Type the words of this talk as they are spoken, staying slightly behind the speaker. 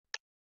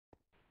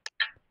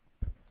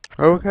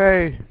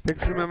Okay,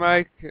 fixing my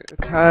mic.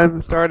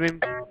 Time starting.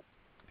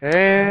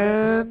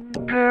 And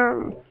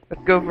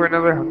let's go for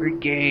another Hungry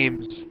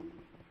Games.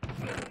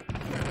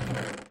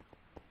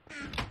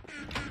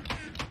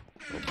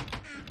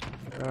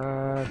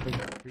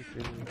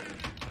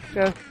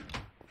 Yes.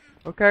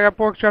 Okay, I got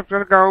pork chops.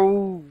 Gotta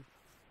go.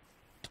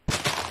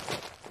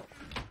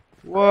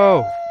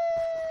 Whoa,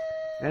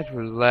 that's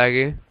really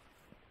laggy.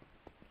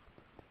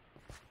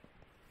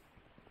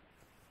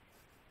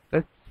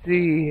 Let's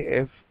see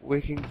if we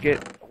can get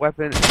a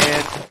weapon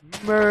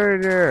and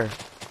murder.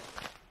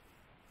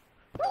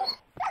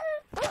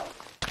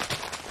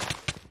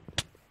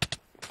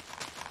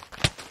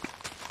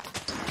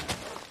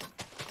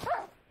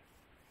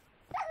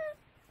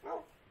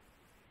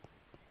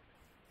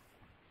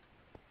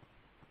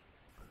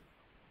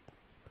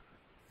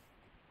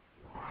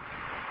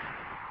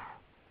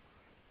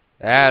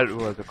 That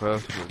was a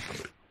close one.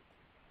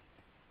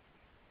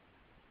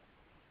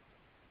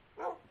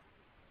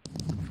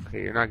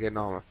 Okay, you're not getting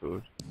all my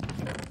food.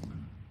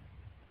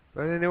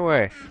 But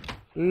anyway,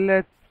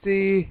 let's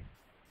see.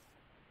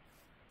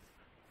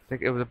 I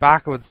think it was a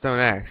backward stone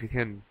axe. You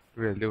can't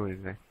really do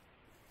anything.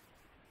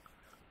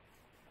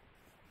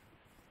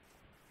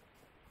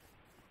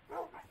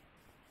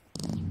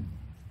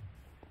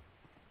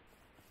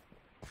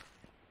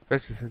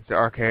 Especially since the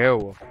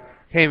RKO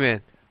came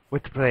in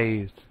with the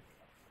plays.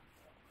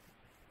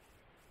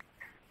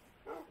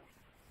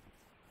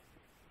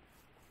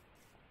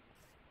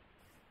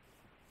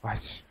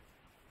 Watch.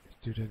 This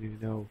dude doesn't even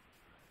know.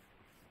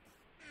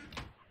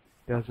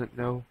 Doesn't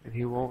know, and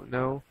he won't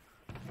know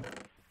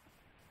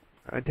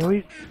until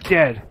he's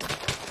dead.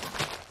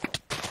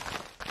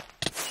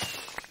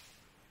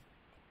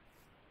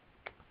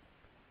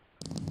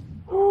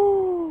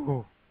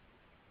 Ooh.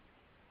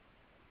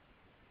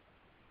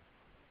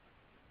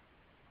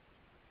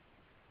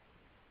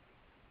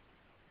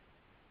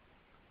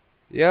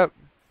 Yep.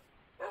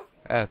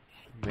 That's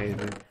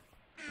amazing.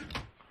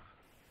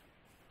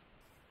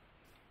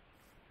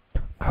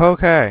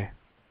 Okay.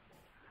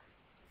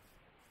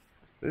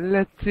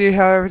 Let's see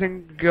how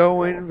everything's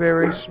going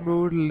very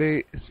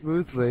smoothly.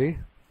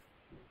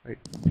 Wait.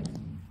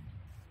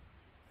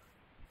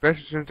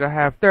 Especially since I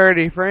have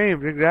 30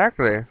 frames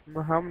exactly.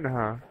 I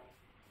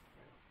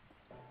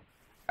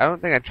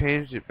don't think I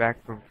changed it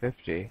back from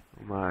 50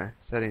 on my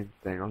settings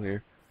thing on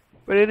here.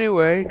 But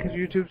anyway, because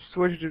YouTube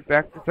switched it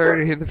back to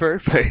 30 in the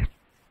first place.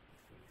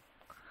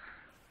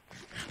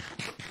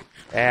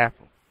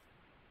 Apple.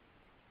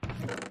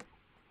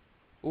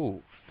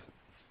 Ooh.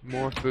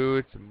 More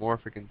food, some more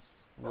freaking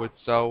wood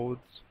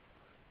sods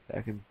that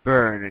I can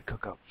burn and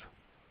cook up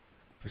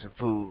for some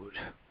food.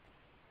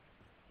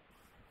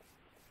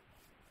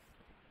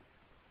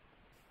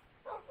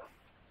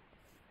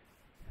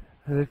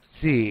 Let's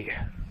see.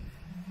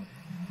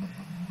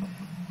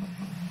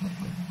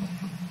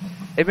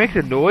 It makes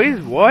a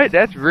noise? What?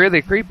 That's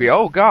really creepy.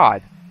 Oh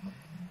god.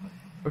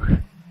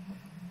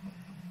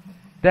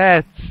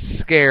 That's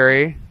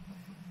scary.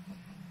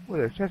 Oh,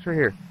 there's a chest right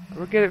here. I'm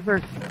gonna get it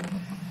first.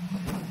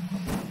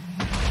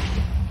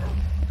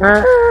 I'm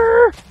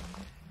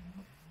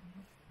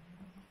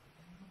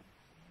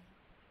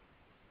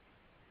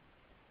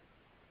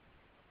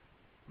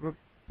gonna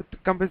put the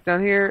compass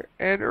down here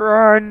and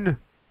run.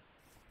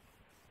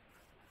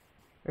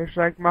 It's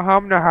like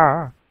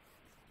Mahamnaha.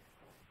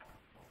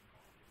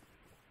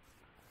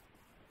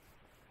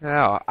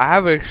 Now, I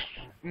have a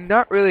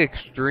not really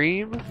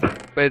extreme,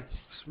 but it's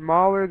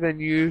smaller than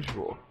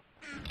usual.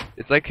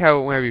 It's like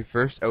how whenever you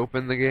first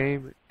open the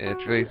game and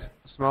it's really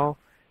small,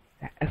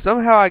 and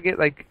somehow I get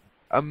like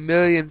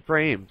 1,000,000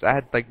 frames. I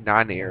had like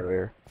 90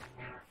 earlier.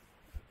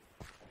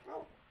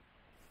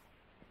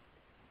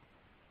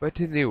 But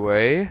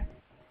anyway,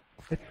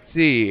 let's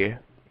see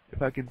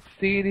if I can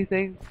see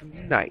anything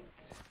tonight.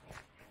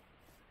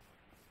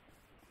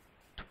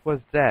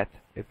 Was that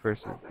a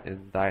person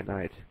in thy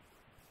night?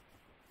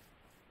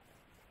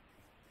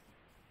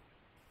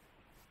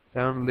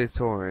 Soundly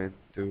soaring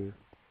through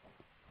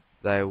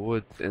thy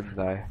woods in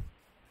thy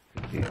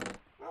city.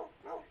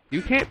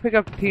 You can't pick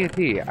up the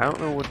TNT. I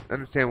don't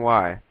understand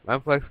why.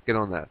 Mineplex, get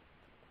on that.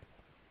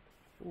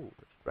 Ooh,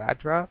 bad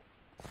drop?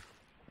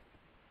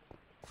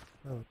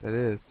 Oh, what that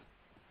is.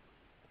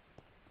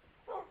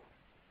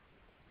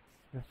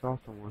 I saw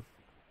someone.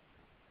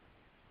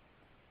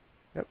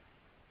 Yep.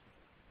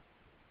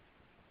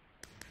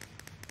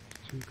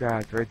 2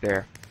 guys right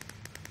there.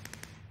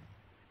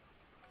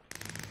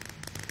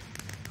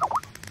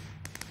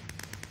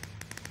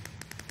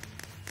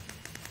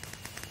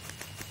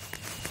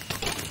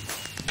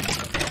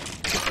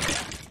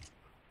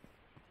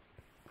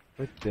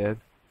 It's dead.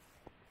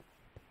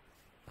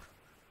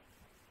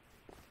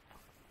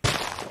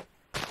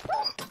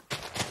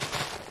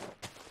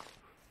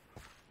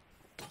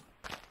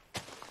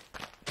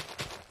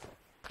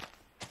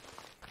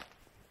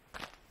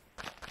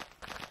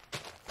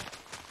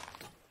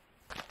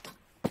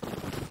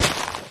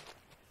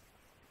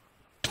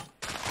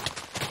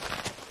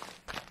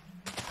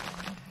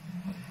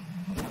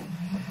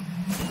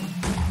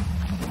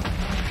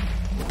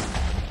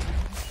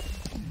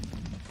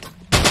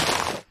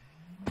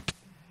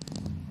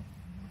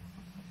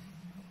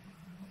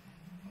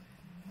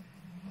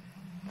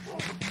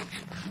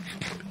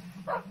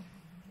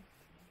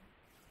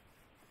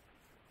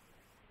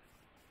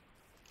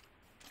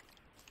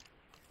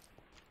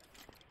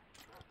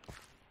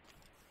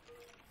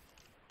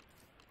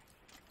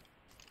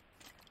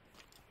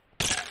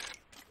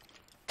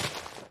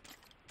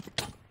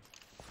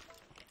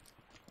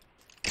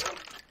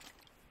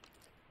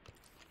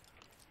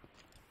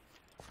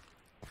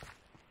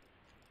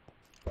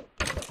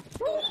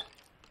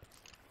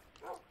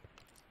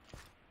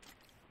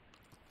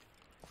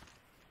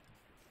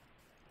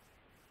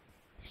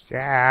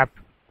 Stop.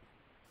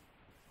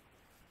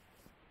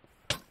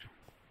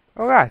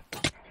 Oh god.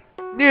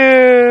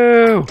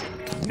 No!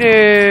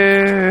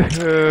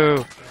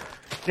 No!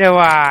 No,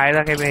 why?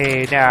 Look at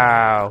me.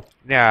 No.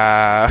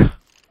 No.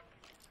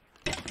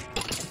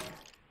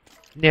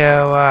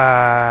 No,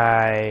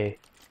 why?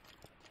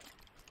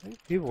 How many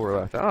people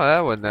were left? Oh, that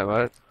wasn't that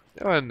much.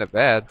 That wasn't that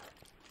bad.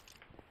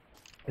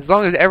 As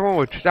long as everyone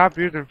would stop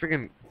using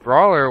freaking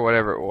Brawler or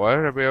whatever it was,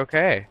 it'd be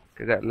okay.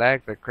 Because that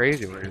lags like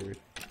crazy when you use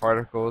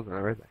particles and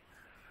everything.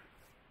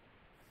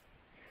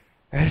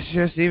 It's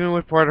just, even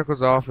with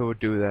particles off, it would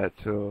do that,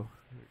 so...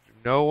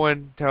 No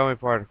one tell me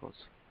particles.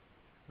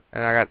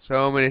 And I got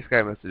so many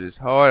Skype messages.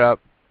 Hold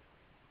up.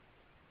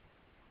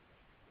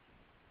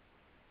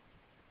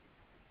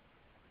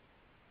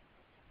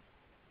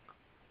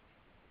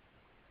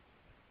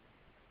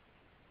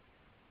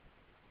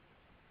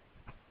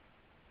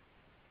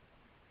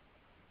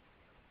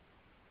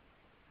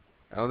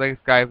 I don't think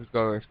Skype is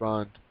going to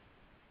respond.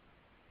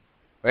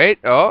 Wait,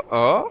 maybe.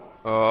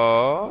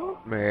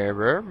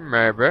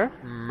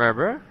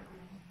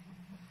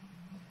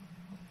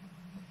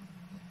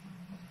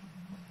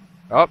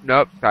 Oh,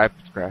 nope, Skype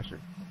is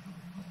crashing.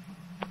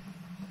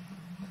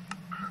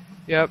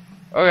 Yep,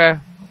 okay.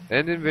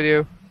 Ending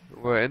video.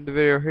 We'll end the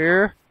video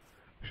here.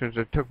 Since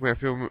it took me a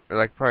few,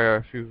 like probably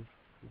a few,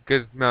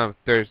 good amount of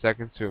 30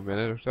 seconds to a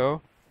minute or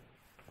so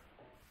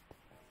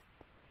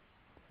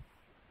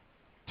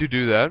to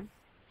do that.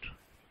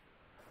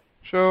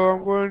 So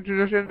I'm going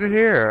to just end it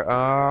here.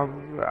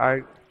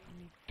 I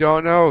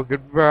don't know.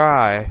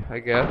 Goodbye, I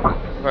guess.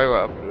 Probably,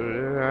 well,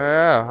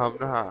 yeah,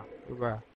 goodbye.